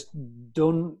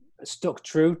stuck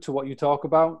true to what you talk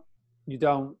about. You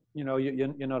don't,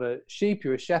 you're not a sheep,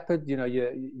 you're a shepherd.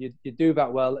 You do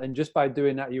that well. And just by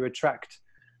doing that, you attract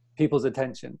people's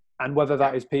attention. And whether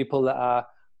that is people that are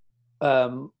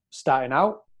starting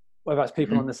out, whether that's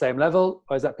people on the same level,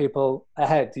 or is that people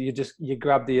ahead, you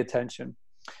grab the attention.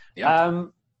 Yeah.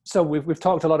 So we've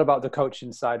talked a lot about the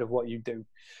coaching side of what you do.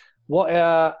 What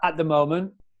at the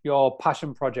moment, your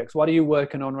passion projects? What are you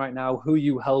working on right now? Who are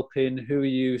you helping? Who are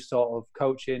you sort of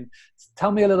coaching?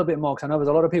 Tell me a little bit more, because I know there's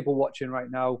a lot of people watching right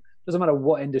now. Doesn't matter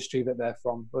what industry that they're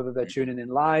from, whether they're tuning in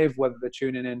live, whether they're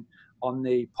tuning in on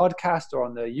the podcast or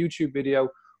on the YouTube video.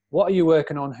 What are you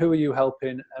working on? Who are you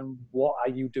helping? And what are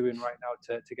you doing right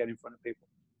now to get in front of people?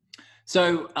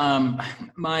 So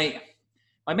my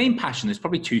main passion is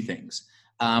probably two things.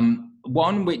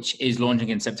 One, which is launching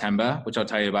in September, which I'll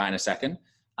tell you about in a second.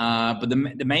 But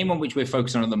the main one which we're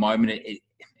focused on at the moment,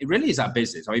 it really is our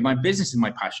business. I mean, my business is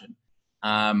my passion.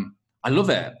 I love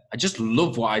it. I just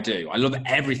love what I do. I love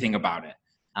everything about it.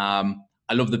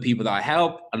 I love the people that I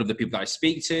help. I love the people that I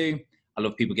speak to. I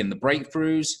love people getting the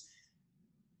breakthroughs.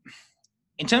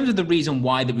 In terms of the reason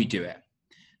why that we do it,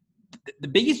 the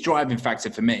biggest driving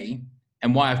factor for me,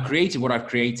 and why I've created what I've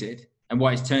created and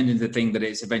why it's turned into the thing that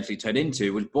it's eventually turned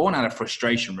into, was born out of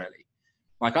frustration, really.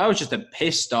 Like, I was just a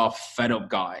pissed off, fed up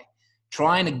guy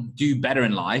trying to do better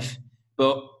in life,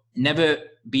 but never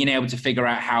being able to figure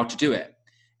out how to do it.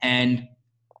 And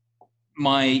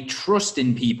my trust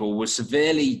in people was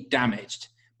severely damaged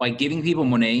by giving people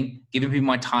money, giving people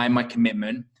my time, my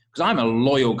commitment, because I'm a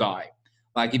loyal guy.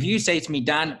 Like, if you say to me,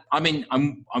 Dan,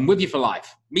 I'm with you for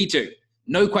life. Me too.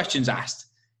 No questions asked.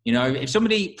 If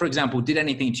somebody, for example, did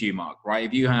anything to you, Mark, right?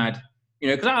 If you had,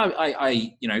 because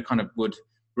I kind of would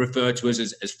refer to us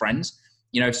as friends.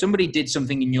 If somebody did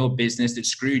something in your business that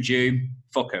screwed you,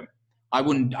 fuck them. I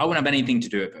wouldn't have anything to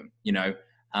do with them,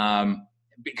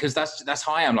 because that's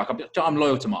how I am. Like, I'm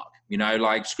loyal to Mark,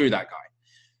 like, screw that guy.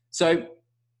 So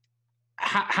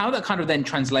how that kind of then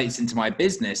translates into my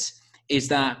business is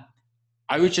that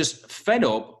I was just fed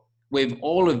up with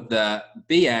all of the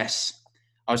BS.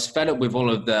 I was fed up with all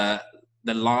of the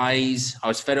lies. I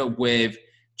was fed up with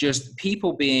just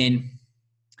people being,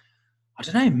 I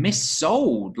don't know,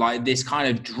 missold like this kind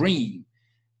of dream.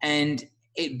 And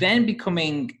it then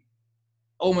becoming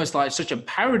almost like such a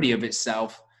parody of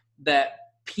itself that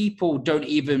people don't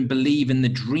even believe in the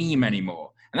dream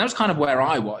anymore. And that was kind of where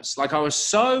I was. Like, I was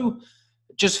so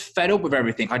just fed up with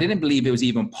everything. I didn't believe it was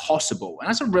even possible. And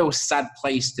that's a real sad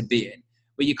place to be in,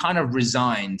 where you kind of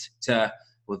resigned to,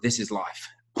 well, this is life.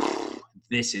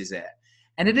 This is it.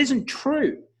 And it isn't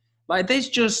true. Like, there's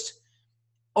just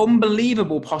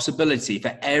unbelievable possibility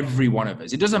for every one of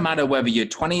us. It doesn't matter whether you're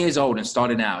 20 years old and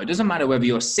starting out. It doesn't matter whether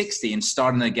you're 60 and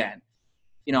starting again.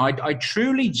 You know, I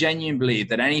truly, genuinely believe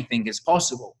that anything is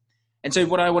possible. And so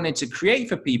what I wanted to create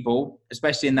for people,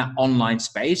 especially in that online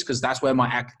space, because that's where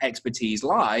my expertise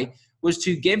lie, was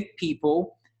to give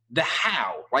people the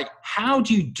how. Like, how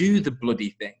do you do the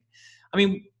bloody thing? I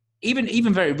mean,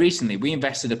 even very recently, we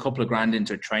invested a couple of grand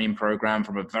into a training program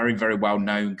from a very, very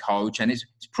well-known coach, and it's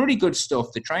pretty good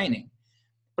stuff, the training.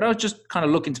 But I was just kind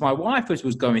of looking to my wife as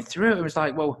was going through it. It was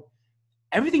like, well,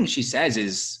 everything she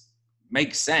says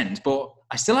makes sense, but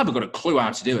I still haven't got a clue how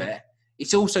to do it.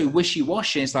 It's also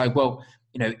wishy-washy. It's like, well,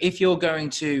 you know, if you're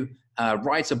going to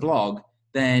write a blog,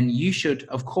 then you should,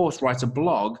 of course, write a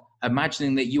blog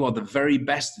imagining that you are the very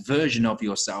best version of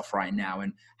yourself right now.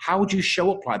 And how would you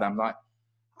show up like that? I'm like,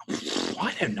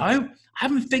 I don't know. I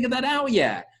haven't figured that out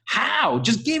yet. How?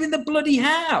 Just give me the bloody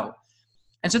how.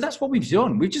 And so that's what we've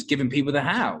done. We've just given people the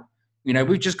how. You know,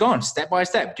 we've just gone step by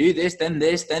step. Do this, then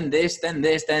this, then this, then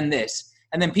this, then this.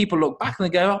 And then people look back and they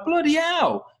go, oh, bloody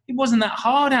hell. It wasn't that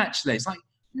hard, actually. It's like,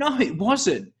 no, it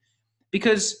wasn't.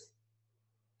 Because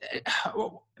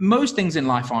most things in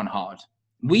life aren't hard.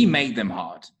 We make them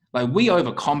hard. Like, we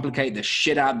overcomplicate the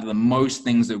shit out of the most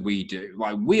things that we do.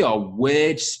 Like, we are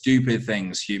weird, stupid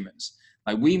things, humans.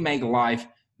 Like, we make life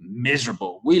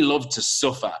miserable. We love to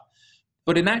suffer.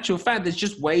 But in actual fact, there's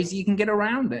just ways that you can get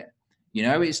around it. You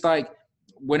know, it's like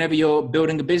whenever you're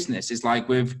building a business, it's like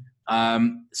with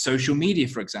social media,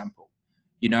 for example.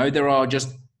 You know, there are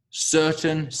just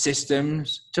certain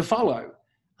systems to follow.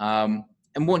 And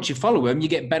once you follow them, you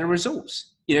get better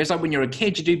results. You know, it's like when you're a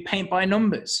kid, you do paint by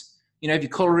numbers. You know, if you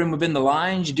color in within the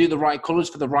lines, you do the right colors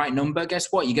for the right number,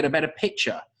 guess what? You get a better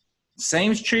picture.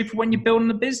 Same is true for when you're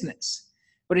building a business.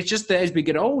 But it's just that as we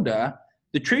get older,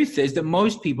 the truth is that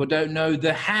most people don't know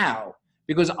the how,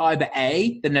 because either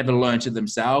A, they never learned it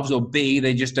themselves, or B,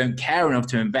 they just don't care enough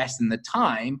to invest in the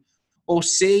time, or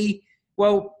C,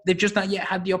 well, they've just not yet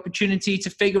had the opportunity to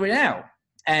figure it out.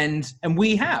 And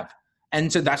we have.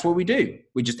 And so that's what we do.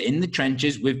 We're just in the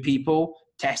trenches with people,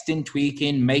 testing,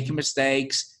 tweaking, making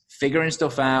mistakes, figuring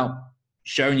stuff out,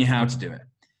 showing you how to do it.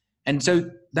 And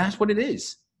so that's what it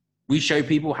is. We show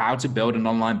people how to build an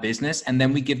online business, and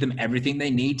then we give them everything they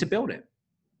need to build it.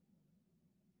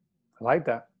 I like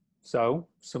that. So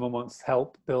someone wants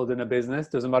help building a business,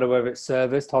 doesn't matter whether it's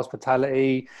service,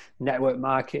 hospitality, network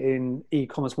marketing,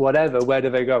 e-commerce, whatever, where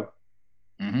do they go?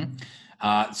 Mm-hmm.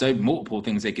 So multiple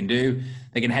things they can do.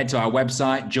 They can head to our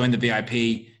website,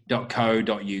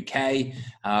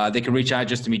 jointhevip.co.uk. They can reach out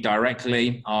just to me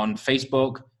directly on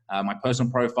Facebook, my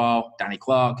personal profile, Danny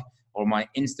Clarke, or my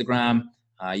Instagram.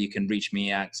 You can reach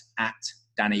me at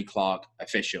Danny Clarke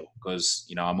Official, because,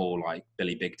 you know, I'm all like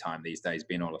Billy Big Time these days,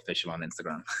 being all official on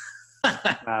Instagram.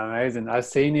 Amazing. I've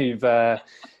seen you've gone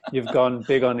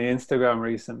big on the Instagram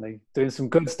recently, doing some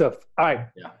good stuff. All right.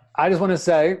 Yeah. I just want to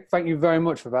say thank you very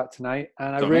much for that tonight.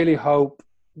 And I really hope,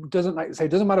 doesn't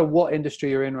matter what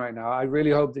industry you're in right now, I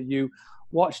really hope that you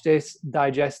watch this,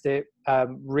 digest it,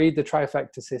 read the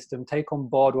trifecta system, take on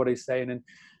board what he's saying. And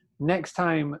next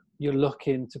time you're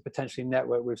looking to potentially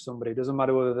network with somebody, doesn't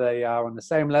matter whether they are on the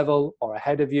same level or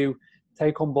ahead of you,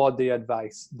 take on board the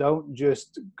advice. Don't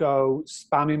just go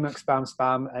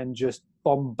spam and just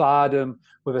bombard them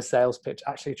with a sales pitch.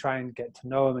 Actually try and get to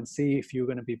know them and see if you're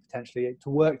going to be potentially to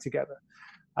work together.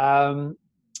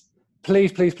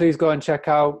 Please go and check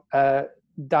out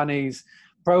Danny's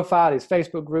profile, his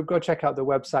Facebook group. Go check out the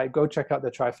website. Go check out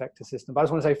the trifecta system. But I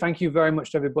just want to say thank you very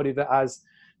much to everybody that has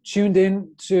tuned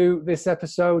in to this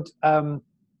episode.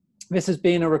 This has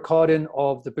been a recording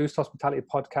of the Boost Hospitality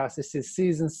Podcast. This is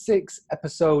season 6,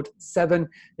 episode 7.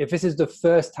 If this is the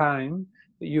first time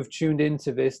that you've tuned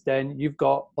into this, then you've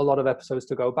got a lot of episodes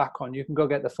to go back on. You can go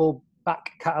get the full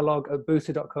back catalogue at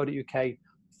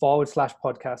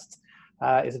boosted.co.uk/podcast.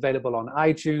 It's available on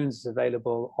iTunes. It's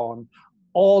available on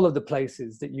all of the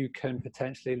places that you can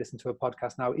potentially listen to a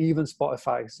podcast now, even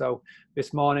Spotify. So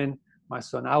this morning, my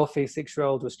son Alfie,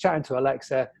 6-year-old, was chatting to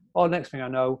Alexa. Oh, next thing I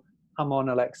know, I'm on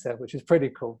Alexa, which is pretty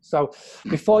cool. So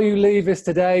before you leave us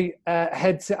today,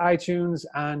 head to iTunes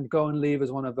and go and leave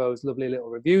us one of those lovely little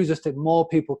reviews, just so more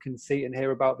people can see and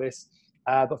hear about this.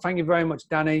 But thank you very much,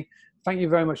 Danny. Thank you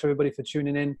very much, everybody, for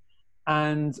tuning in.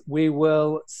 And we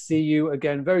will see you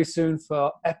again very soon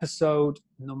for episode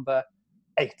number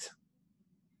 8.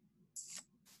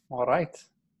 All right.